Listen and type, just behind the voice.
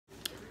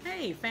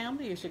Hey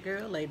family, it's your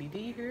girl Lady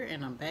D here,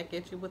 and I'm back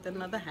at you with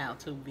another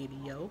how-to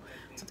video.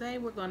 Today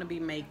we're going to be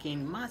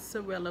making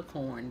mozzarella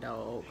corn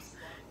dogs.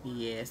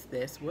 Yes,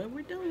 that's what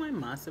we're doing,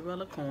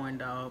 mozzarella corn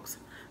dogs.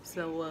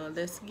 So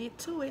let's get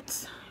to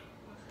it.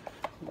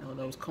 You know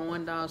those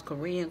corn dogs,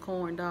 Korean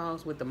corn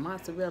dogs with the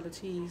mozzarella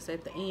cheese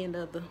at the end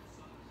of the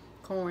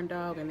corn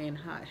dog, and then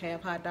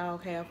half hot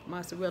dog, half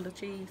mozzarella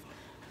cheese.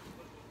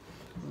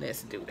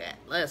 Let's do that.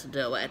 Let's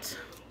do it.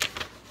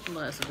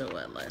 Let's do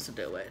it. Let's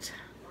do it.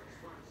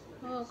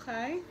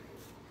 Okay,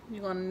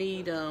 you're gonna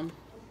need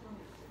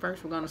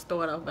first we're gonna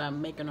start off by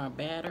making our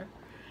batter,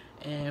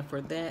 and for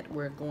that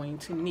we're going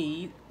to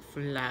need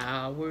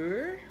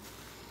flour.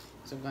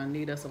 So we're gonna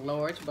need us a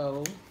large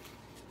bowl.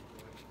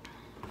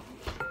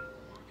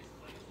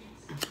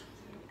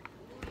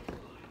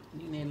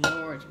 In a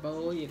large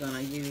bowl you're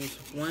gonna use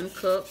 1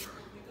 cup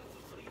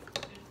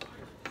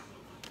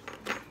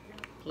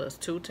plus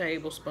 2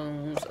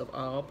 tablespoons of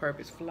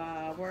all-purpose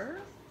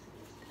flour.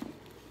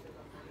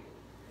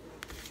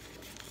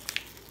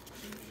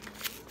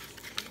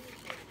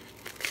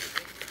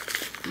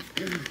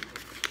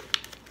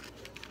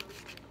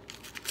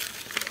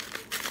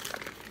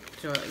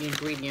 So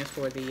ingredients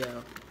for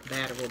the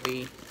batter will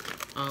be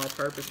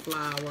all-purpose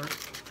flour,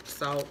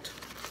 salt,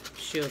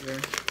 sugar,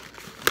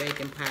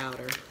 baking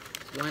powder,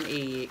 1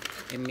 egg,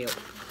 and milk.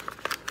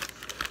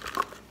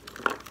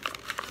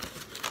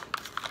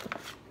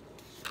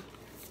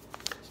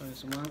 So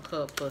it's 1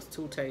 cup plus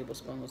 2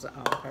 tablespoons of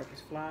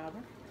all-purpose flour.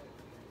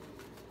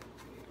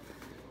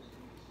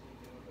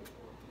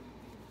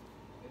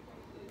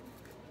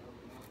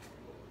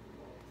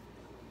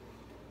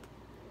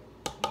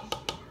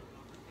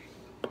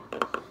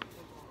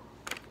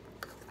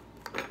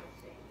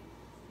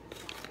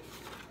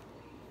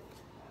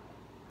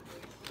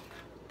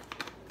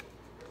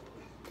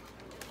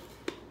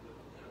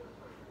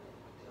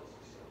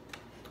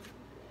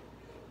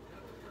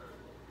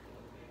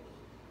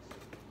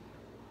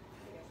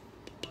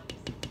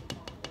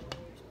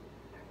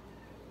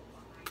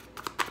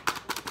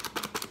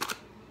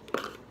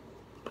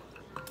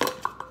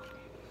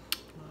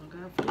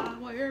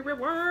 Flour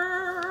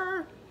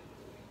everywhere.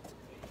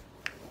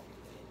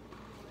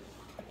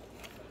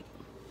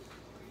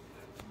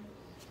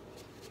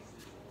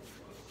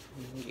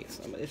 Let me get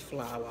some of this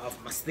flour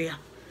off my step.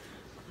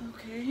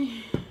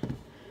 Okay.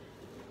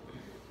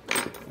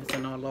 It's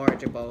in our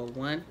larger bowl.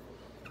 1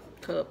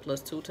 cup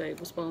plus 2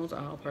 tablespoons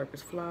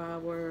all-purpose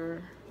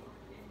flour,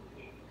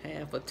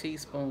 half a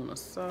teaspoon of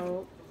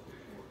salt,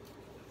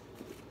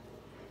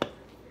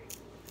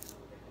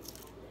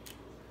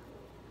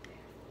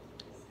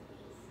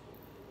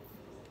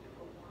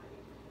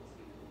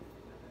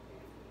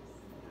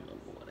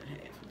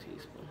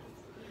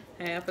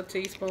 half a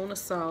teaspoon of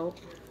salt,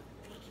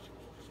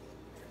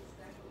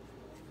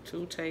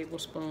 2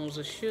 tablespoons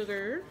of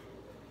sugar,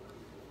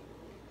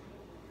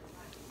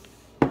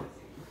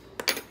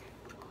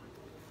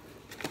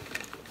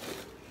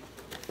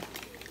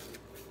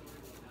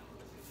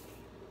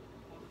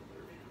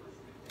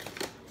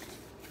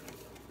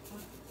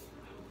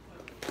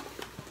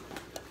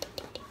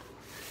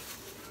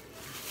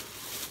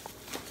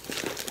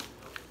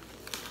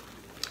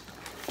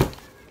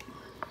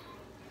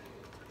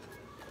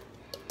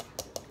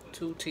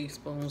 two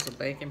teaspoons of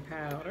baking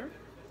powder,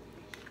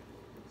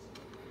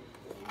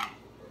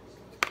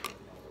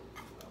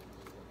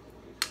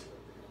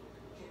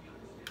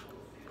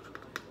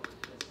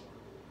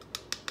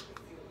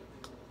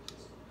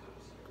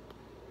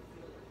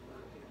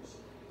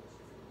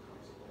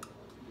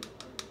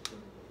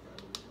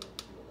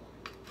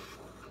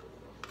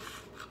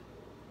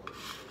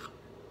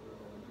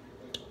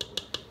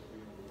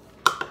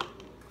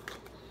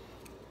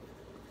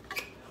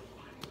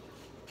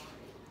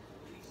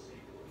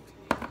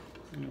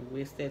 and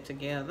whisk that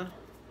together.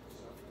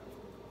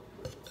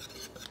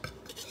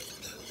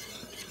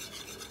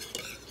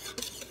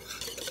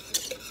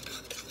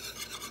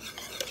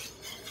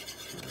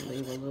 I'll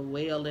leave a little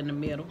well in the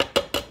middle.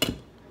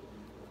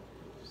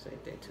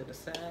 Set that to the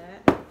side.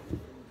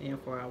 And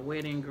for our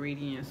wet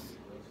ingredients,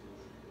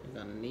 we're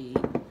gonna need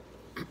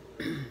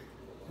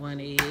 1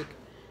 egg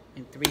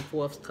and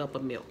 3/4 cup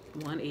of milk.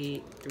 1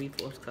 egg,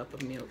 3/4 cup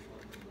of milk.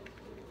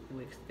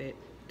 Mix that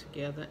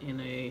together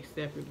in a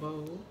separate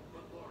bowl.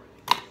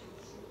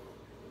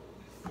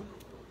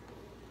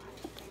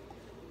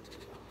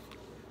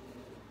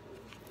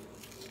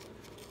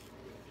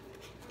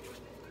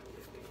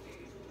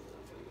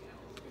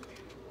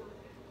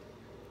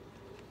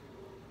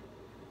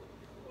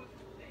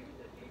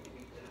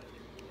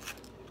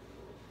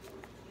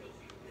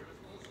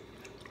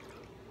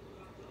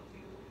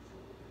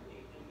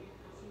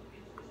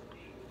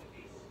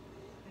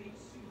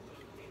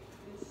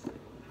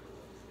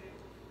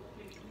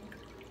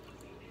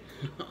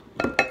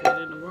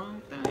 Put in the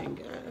wrong thing,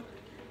 guys.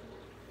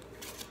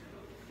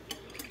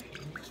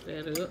 Mix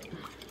that up.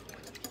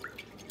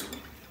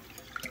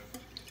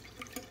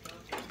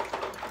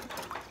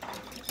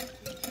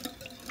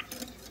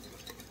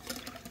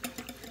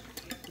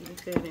 Get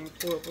that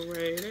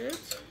incorporated.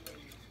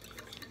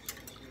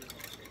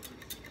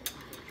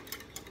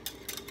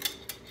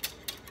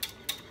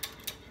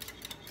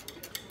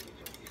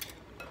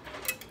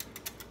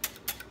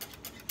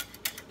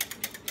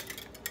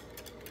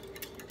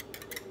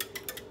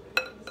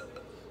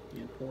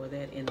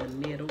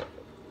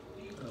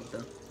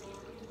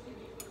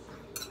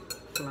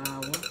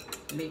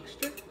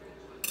 mixture.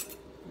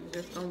 I'm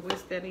just gonna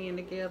whisk that in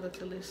together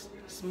till it's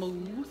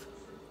smooth.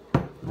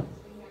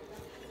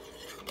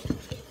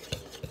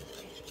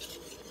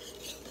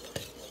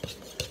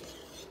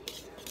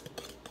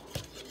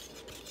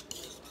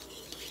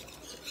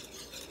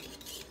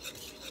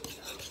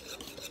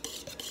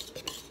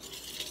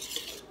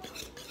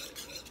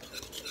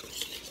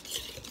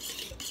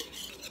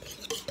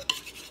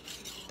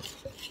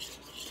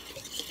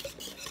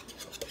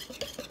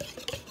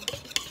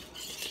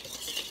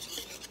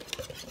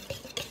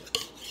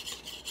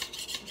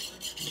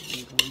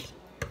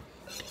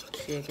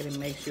 Check it and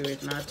make sure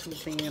it's not too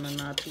thin or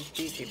not too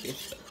thick. If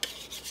it's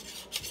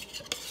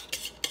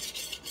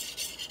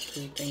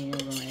too thin, we're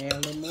gonna add a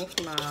little more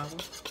flour.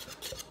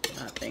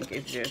 I think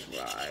it's just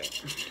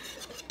right.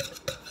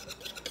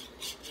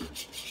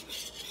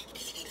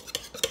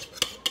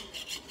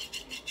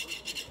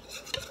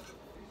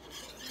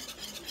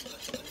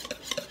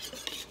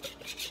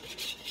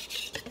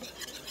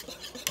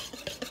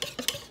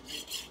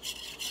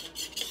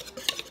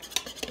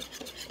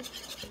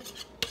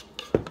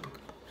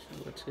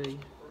 To you.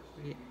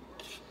 Yeah,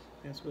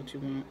 that's what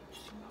you want.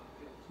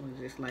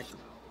 Just like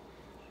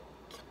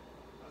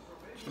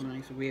a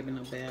nice ribbon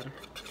of batter,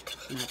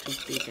 not too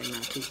thick and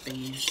not too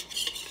thin.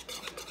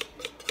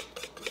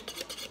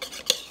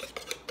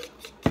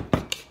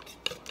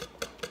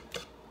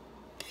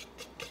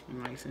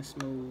 Nice and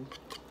smooth,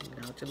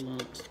 without your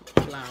lumps,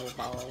 flour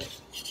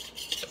balls.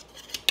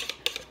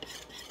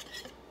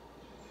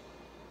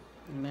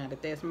 And now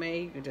that that's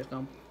made, you're just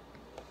gonna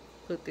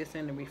put this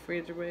in the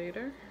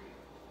refrigerator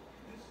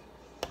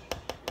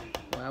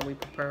while we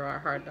prepare our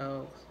hot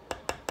dogs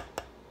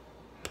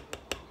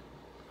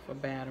for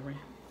battering.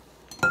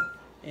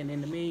 And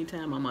in the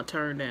meantime, I'm gonna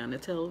turn down the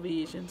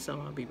television,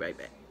 so I'll be right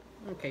back.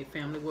 Okay,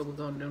 family, what we're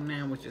gonna do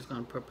now, we're just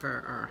gonna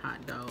prepare our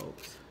hot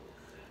dogs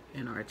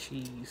and our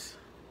cheese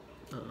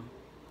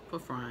for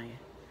frying.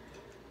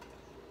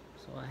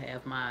 So I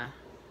have my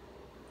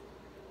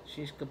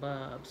shish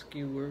kebab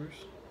skewers,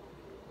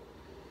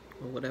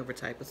 or whatever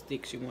type of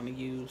sticks you want to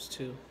use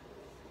to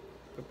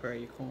prepare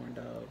your corn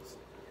dogs.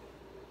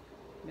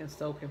 Been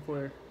soaking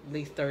for at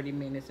least 30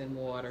 minutes in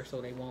water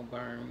so they won't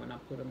burn when I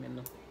put them in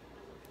the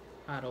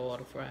hot oil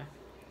to fry.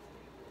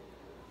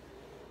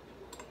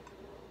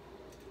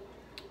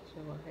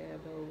 So I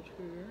have those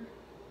here.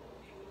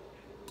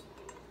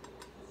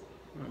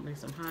 I'll make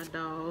some hot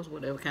dogs,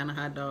 whatever kind of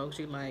hot dogs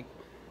you like.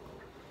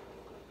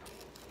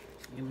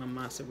 And my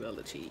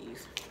mozzarella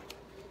cheese.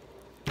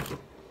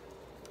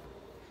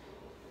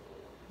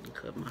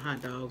 Cut my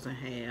hot dogs in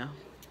half,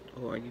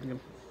 or you can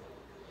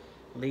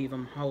leave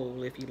them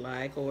whole if you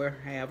like, or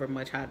however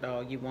much hot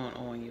dog you want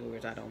on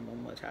yours. I don't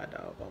want much hot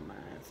dog on mine,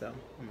 so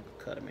I'm gonna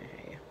cut them in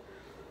half,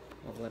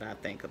 or what I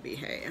think will be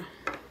half.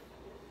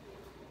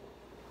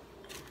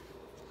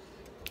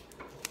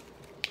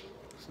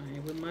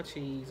 Same with my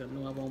cheese. I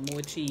know I want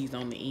more cheese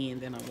on the end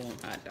than I want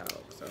hot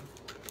dogs, so.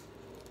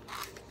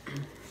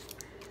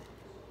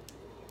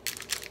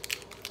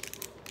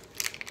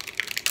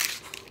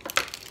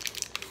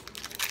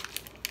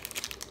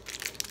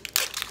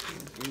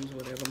 Use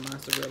whatever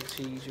mozzarella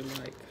cheese you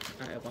like.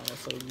 I have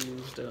also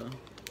used the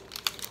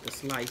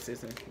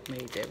slices and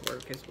made that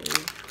work as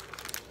well.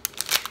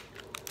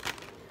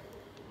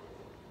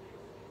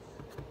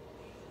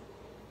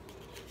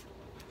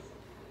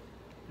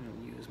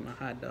 I'll use my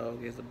hot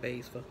dog as a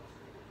base for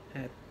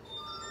how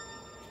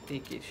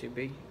thick it should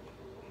be.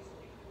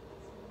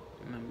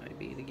 And I might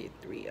be able to get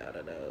 3 out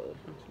of those.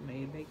 I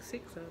may make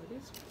 6 out of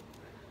this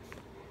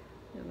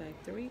one.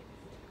 Like 3,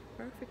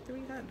 perfect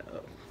 3 hot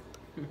dogs.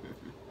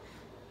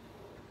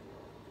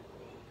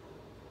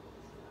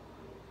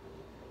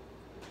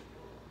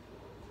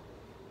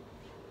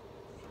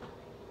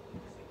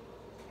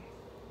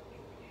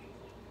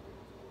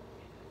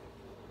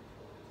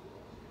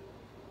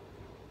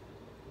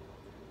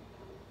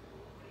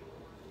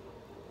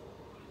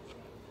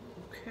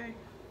 Okay.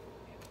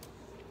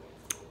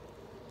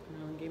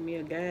 Now give me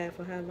a guide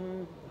for how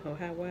long or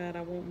how wide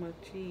I want my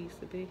cheese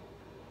to be.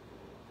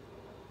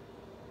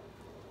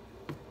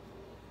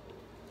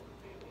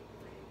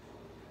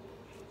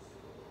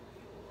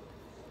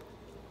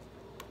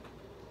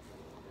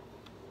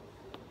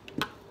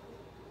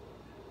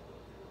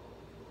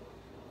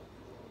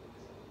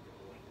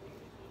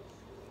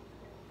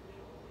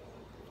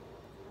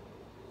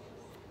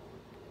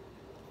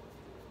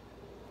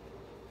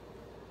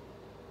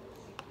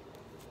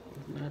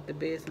 Not the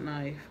best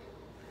knife.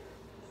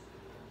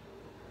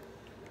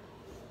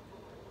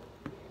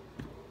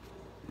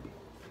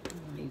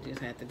 You just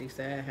have to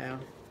decide how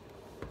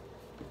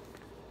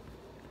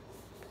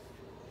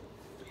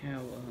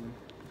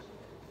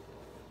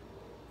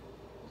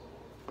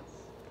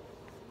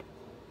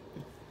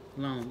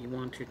long you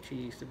want your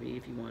cheese to be.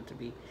 If you want it to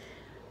be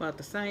about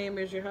the same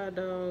as your hot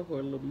dog or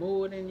a little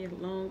more than your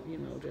long, you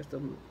know, just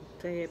a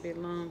tad bit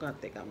long. I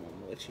think I want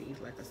more cheese,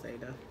 like I say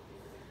though.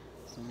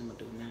 So I'm gonna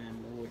do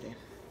 9 more than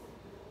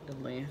the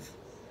length.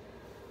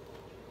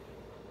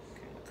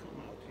 Kind of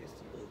come out just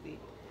a little bit.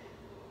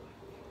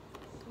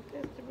 So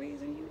that's the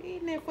reason you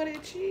eating minute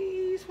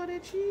for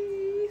that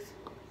cheese,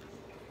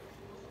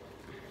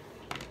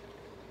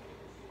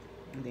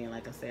 And then,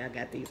 like I say, I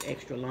got these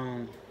extra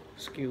long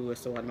skewers,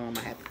 so I know I'm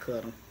gonna have to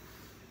cut them.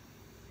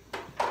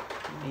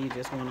 And you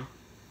just wanna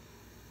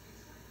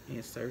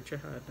insert your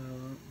hot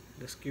dog,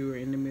 the skewer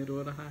in the middle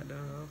of the hot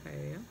dog.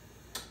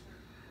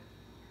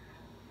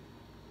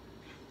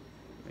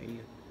 And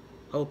you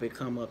hope it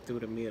come up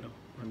through the middle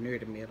or near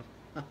the middle.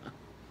 And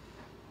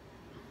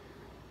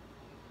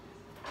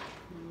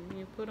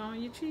you put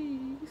on your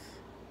cheese.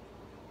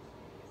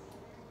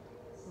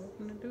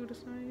 Hoping to do the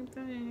same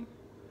thing.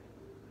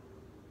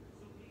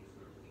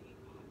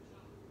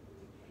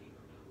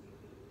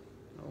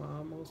 Oh,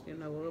 almost,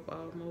 up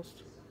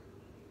almost.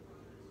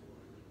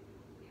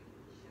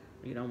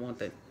 You don't want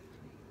the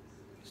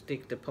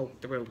stick to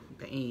poke through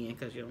the end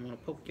because you don't want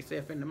to poke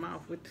yourself in the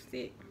mouth with the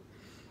stick.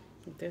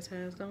 But that's how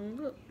it's gonna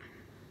look.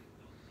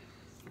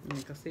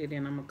 Like I said,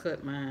 then I'm gonna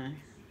cut mine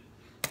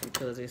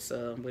because it's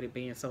with it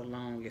being so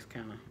long, it's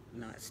kind of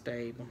not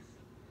stable,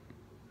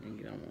 and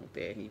you don't want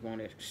that. You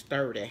want it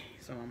sturdy,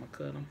 so I'm gonna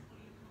cut them.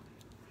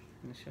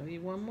 I'm gonna show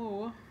you one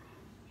more.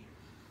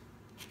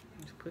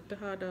 Just put the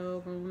hot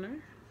dog on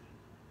there.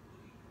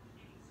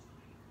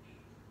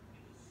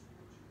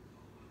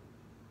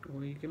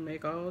 Or you can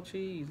make all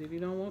cheese if you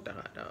don't want the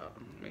hot dog.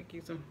 Make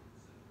you some.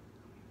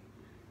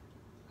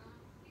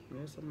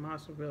 There's some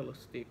mozzarella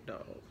stick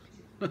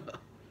dogs.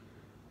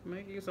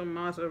 Make you some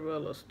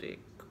mozzarella stick.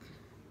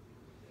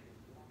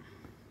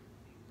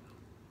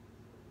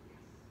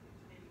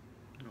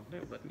 Oh,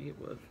 that wasn't it,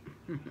 was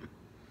it?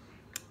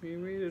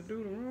 You ready to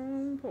do the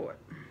wrong part.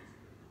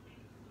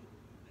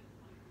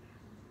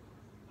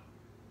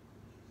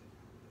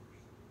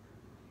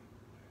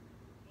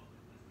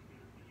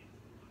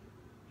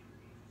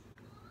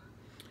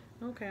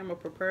 Okay, I'm gonna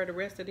prepare the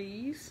rest of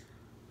these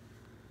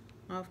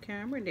off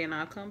camera, and then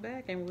I'll come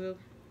back and we'll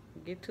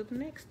get to the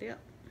next step.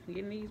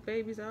 Getting these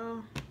babies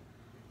all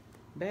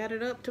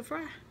battered up to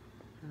fry.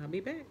 I'll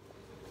be back.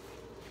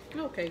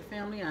 Okay,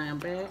 family, I am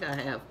back. I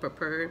have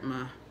prepared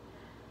my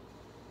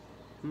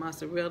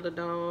mozzarella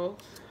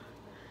dogs.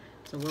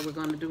 So what we're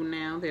gonna do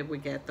now that we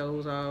got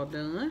those all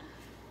done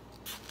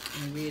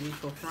and ready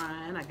for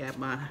frying, I got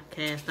my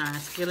cast iron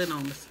skillet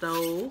on the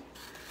stove.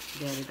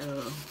 Got it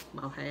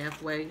about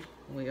halfway,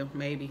 well,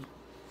 maybe,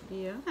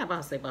 yeah, I'm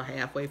about to say about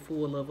halfway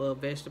full of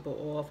vegetable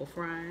oil for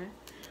frying.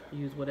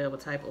 Use whatever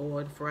type of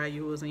oil to fry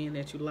yours in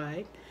that you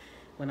like.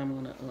 But I'm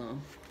gonna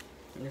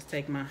let's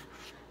take my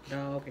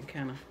dog and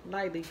kind of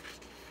lightly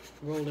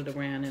roll it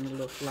around in a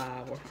little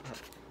flour. I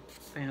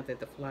found that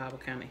the flour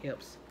kind of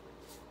helps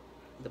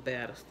the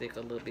batter stick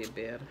a little bit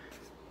better.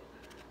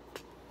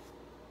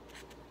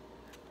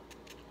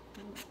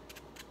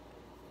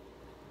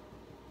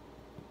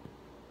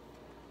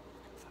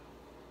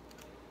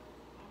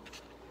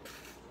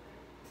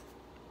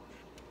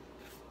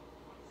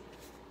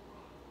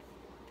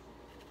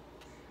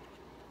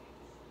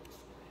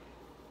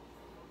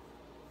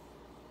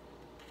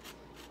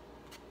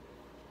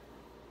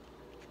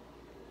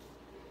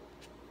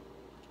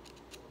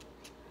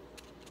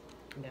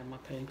 Got my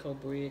panko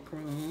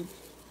breadcrumbs.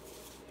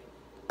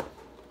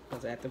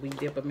 Because after we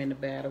dip them in the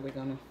batter, we're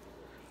going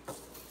to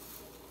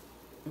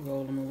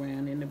roll them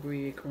around in the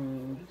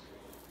breadcrumbs.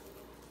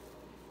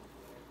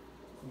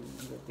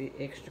 A little bit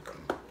extra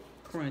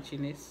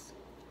crunchiness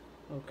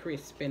or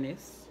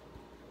crispiness.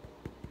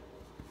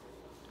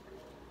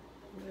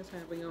 That's how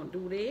we're going to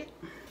do that.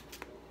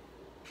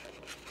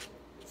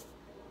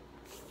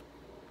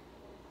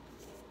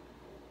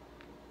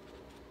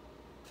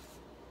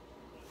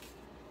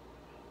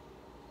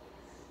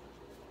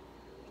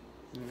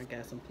 And I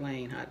got some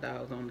plain hot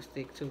dogs on the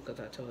stick too, because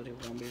I told you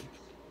we're going to be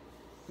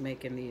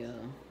making the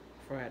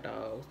fried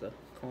dogs, the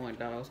corn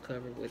dogs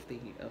covered with the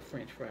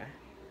French fry.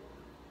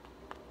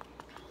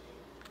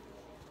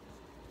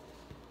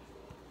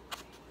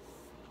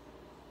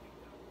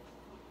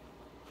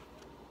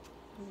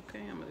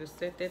 Okay, I'm going to just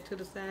set that to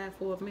the side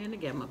for a minute.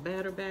 Got my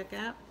batter back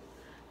out.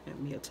 Got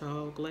me a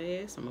tall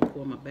glass. I'm going to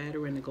pour my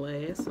batter in the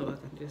glass so I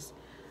can just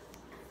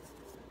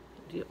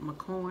dip my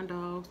corn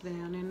dogs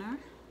down in there.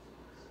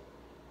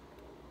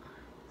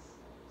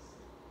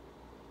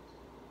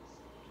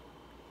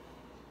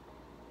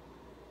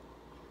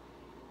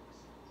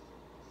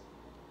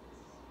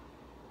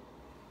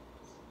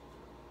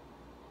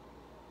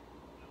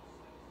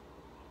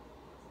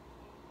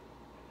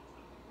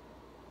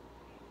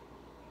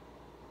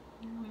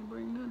 Let me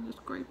bring that to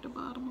scrape the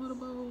bottom of the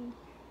bowl.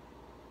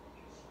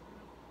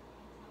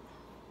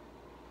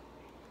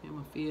 I'm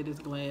gonna fill this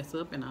glass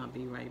up and I'll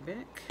be right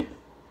back.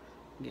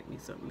 Get me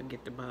something to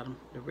get the bottom,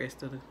 the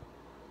rest of the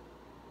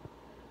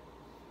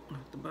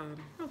off the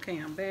bottom. Okay,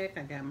 I'm back.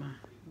 I got my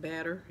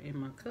batter in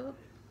my cup,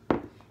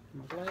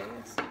 my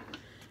glass.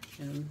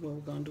 And what we're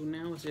gonna do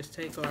now is just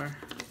take our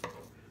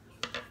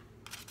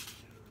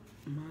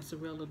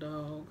mozzarella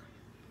dog,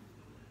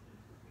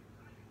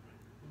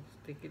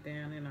 stick it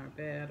down in our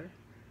batter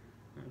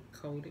and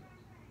coat it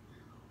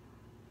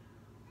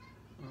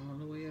all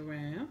the way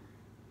around.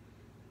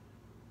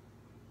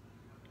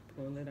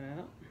 Pull it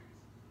out.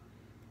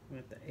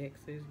 Let the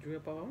excess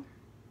drip off.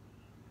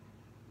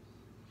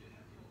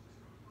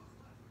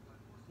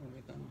 And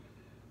we're gonna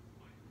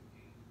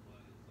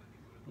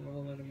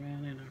roll it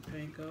around in our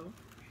panko.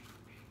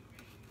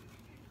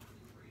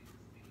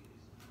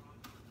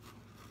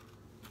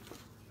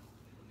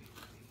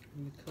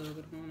 And we cover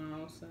it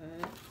on all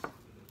sides.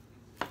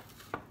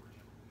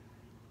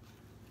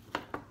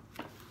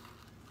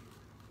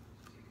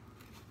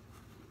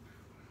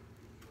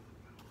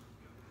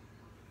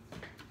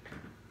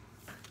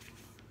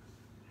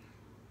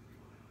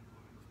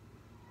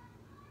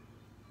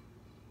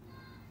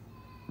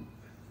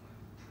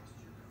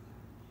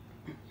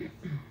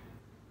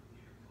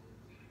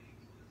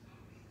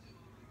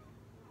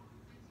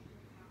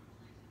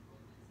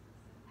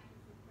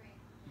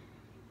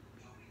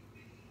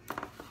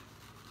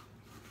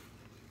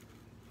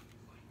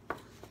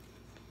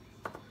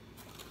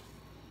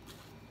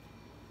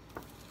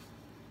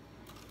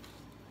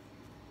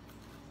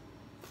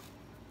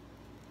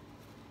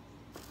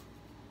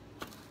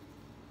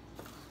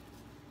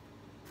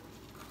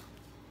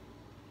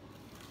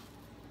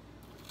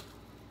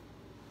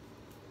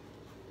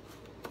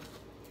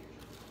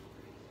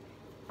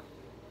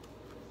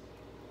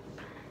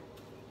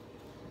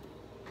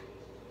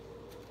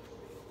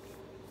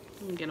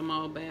 And get them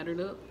all battered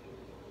up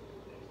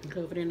and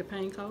covered in the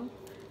panko.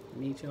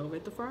 Meet you over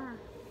at the fryer.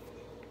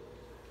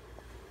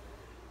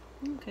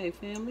 Okay,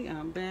 family,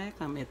 I'm back.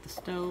 I'm at the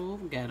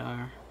stove. Got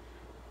our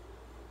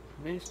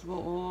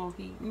vegetable oil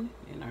heating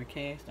in our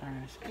cast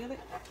iron skillet.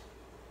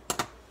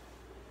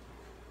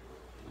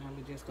 Now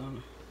we're just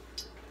gonna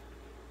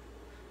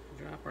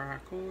drop our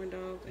corn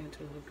dogs into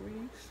the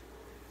grease.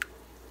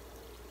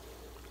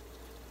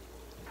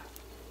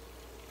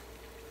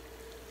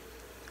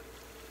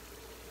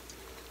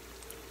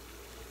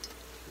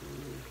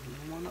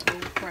 I don't want to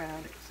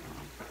overcrowd it, so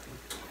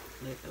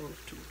let those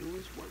two do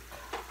its work.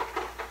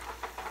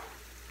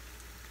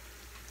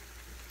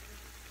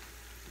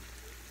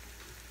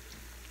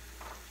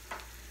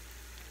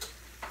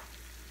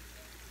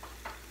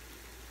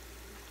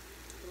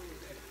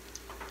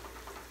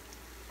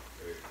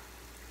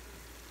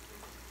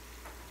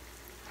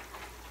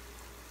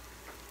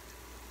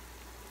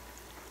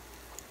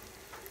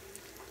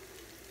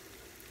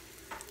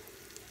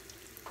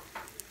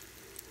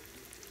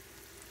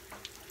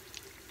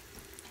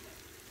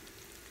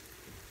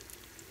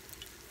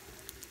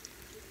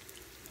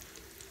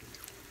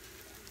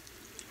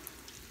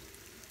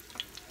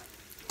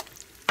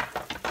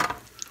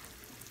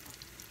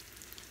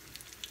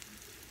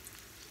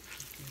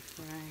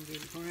 Fry and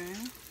get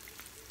brown.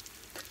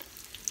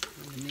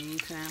 In the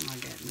meantime, I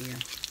got me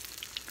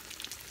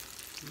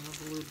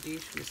another little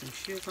dish with some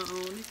sugar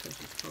on it, because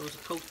you're supposed to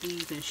coat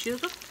these in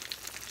sugar.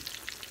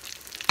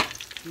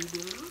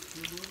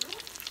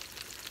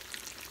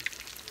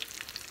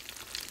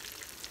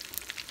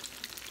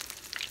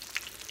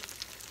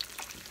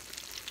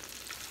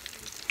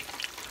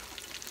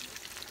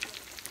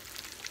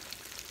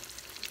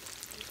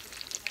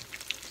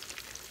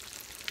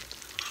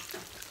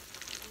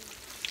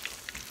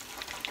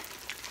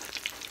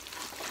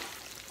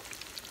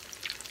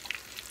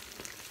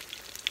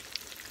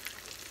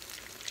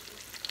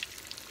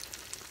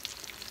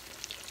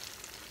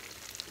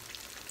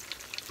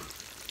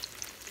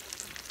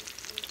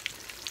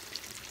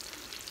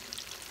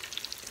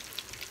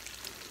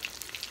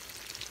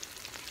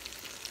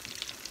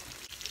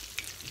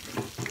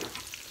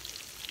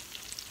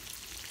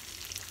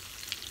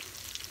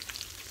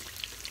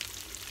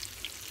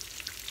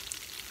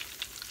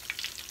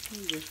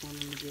 You just want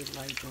them to get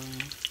light brown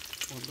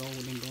or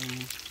golden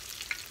brown.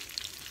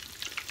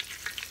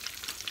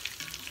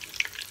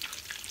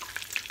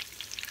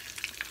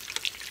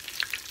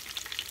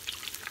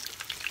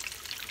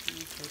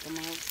 And take them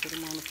out, put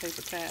them on a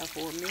paper towel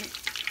for a minute.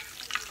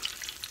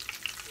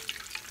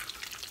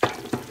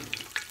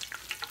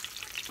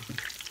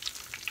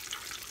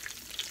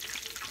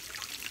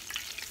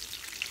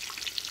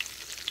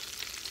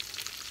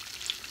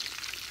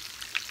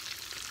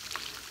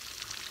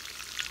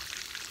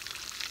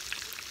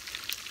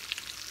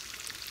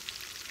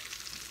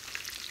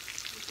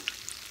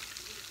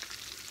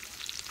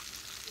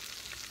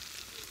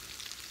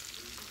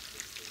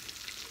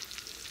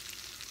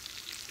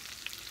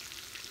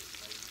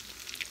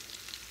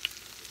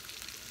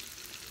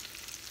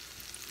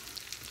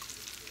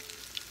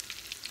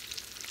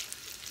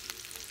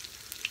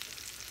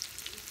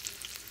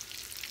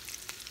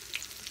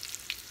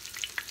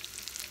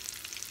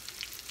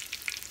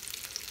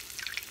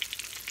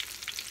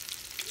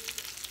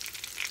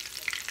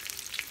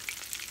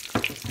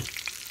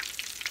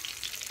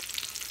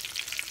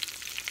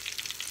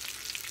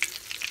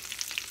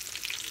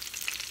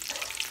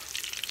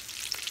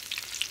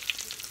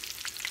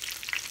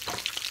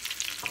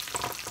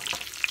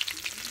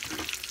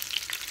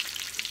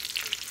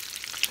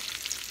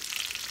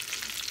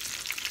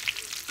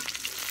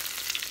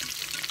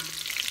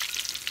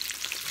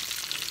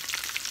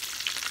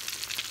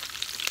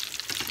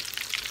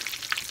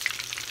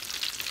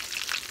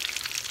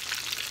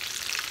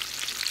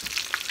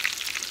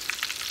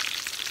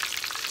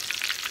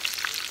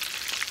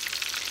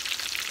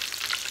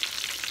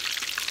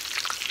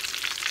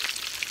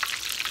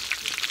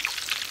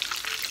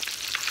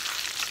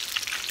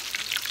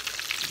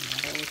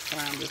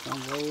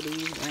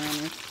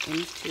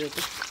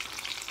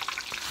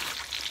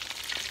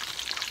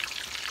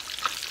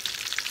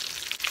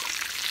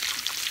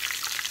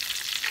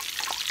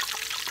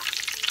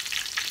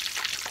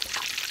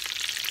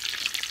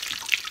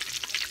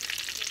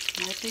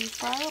 cheese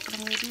fry up,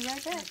 and we'll be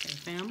right back. Okay,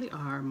 family,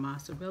 our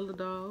mozzarella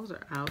dogs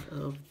are out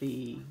of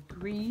the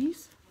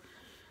grease.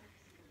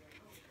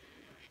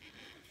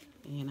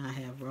 And I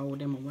have rolled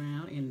them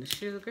around in the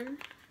sugar. And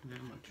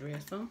I'm going to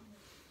dress them.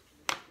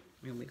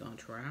 And we're going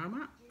to try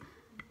them out.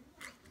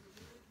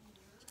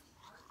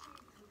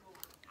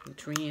 The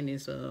trend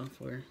is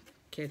for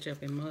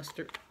ketchup and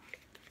mustard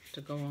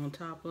to go on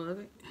top of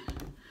it.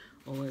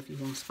 Or if you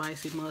want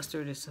spicy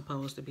mustard, it's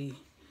supposed to be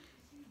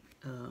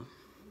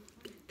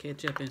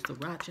ketchup and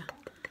sriracha.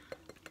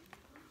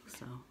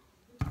 So,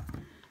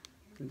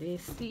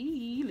 let's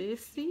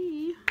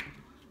see.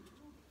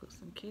 Put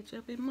some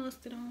ketchup and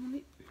mustard on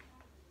it.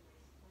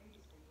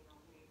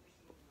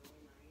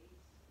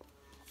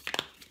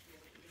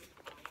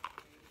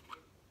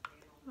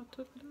 I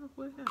took it off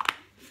with her.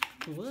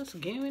 What's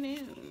going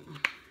in?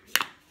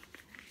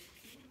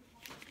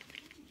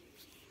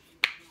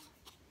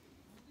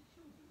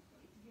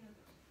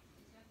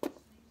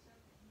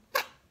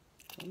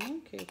 Come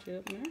on,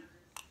 ketchup now.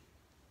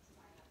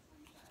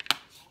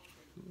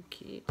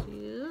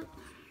 Ketchup.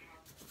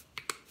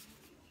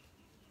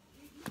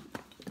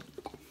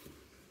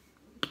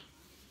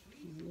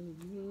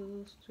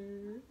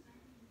 Mustard.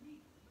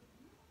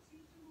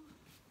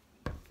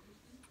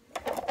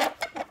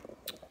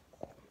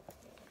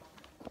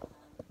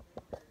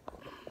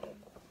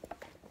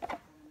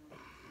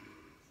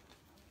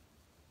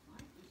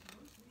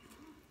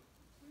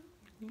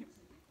 Yep.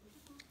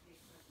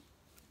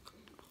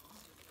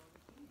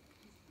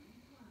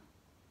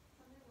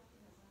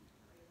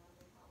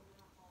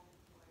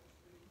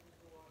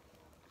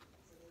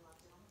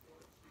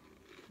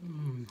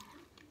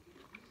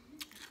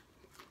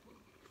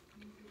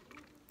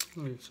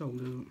 Oh, it's so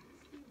good.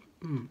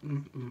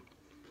 And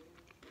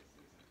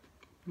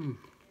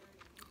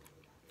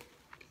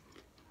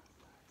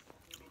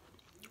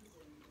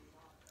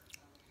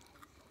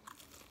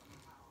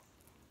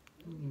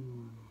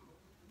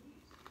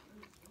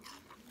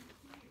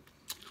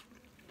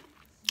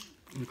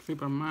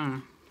keep in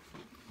mind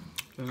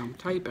that I'm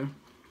typing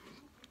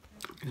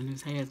and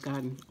this has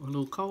gotten a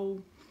little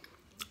cold.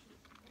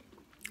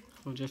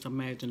 So just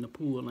imagine the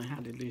pool and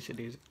how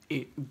delicious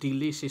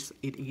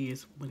it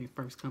is when it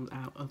first comes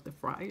out of the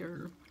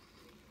fryer.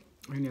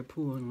 And they're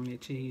pulling on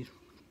that cheese.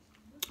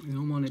 You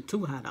don't want it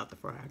too hot out the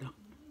fryer though.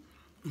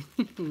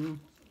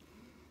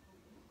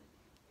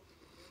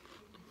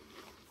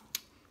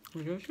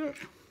 That's it.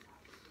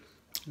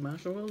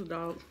 Mozzarella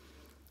dog.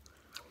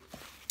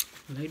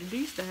 Lady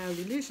D style,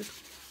 delicious.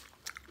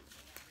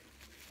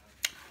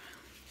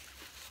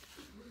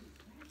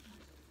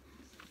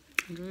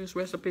 Give this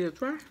recipe a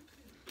try.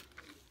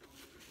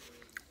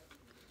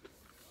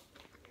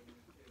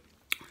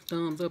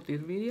 Thumbs up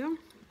this video.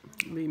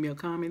 Leave me a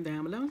comment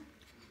down below.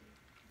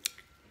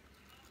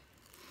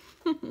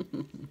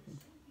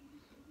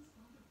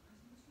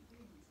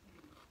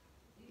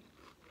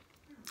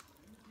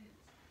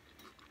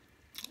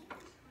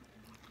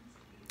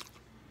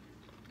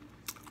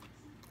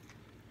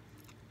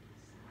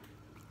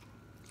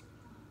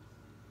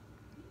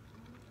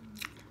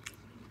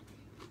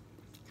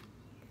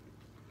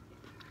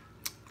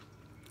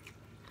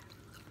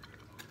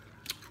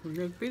 For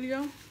the next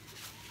video,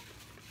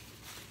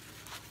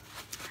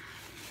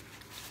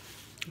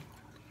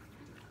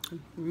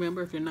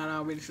 remember, if you're not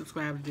already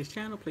subscribed to this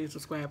channel, please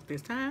subscribe at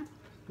this time.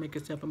 Make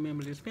yourself a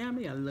member of this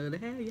family. I'd love to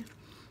have you.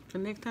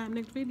 Till next time,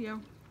 next video.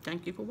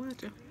 Thank you for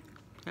watching.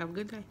 Have a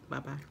good day.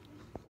 Bye-bye.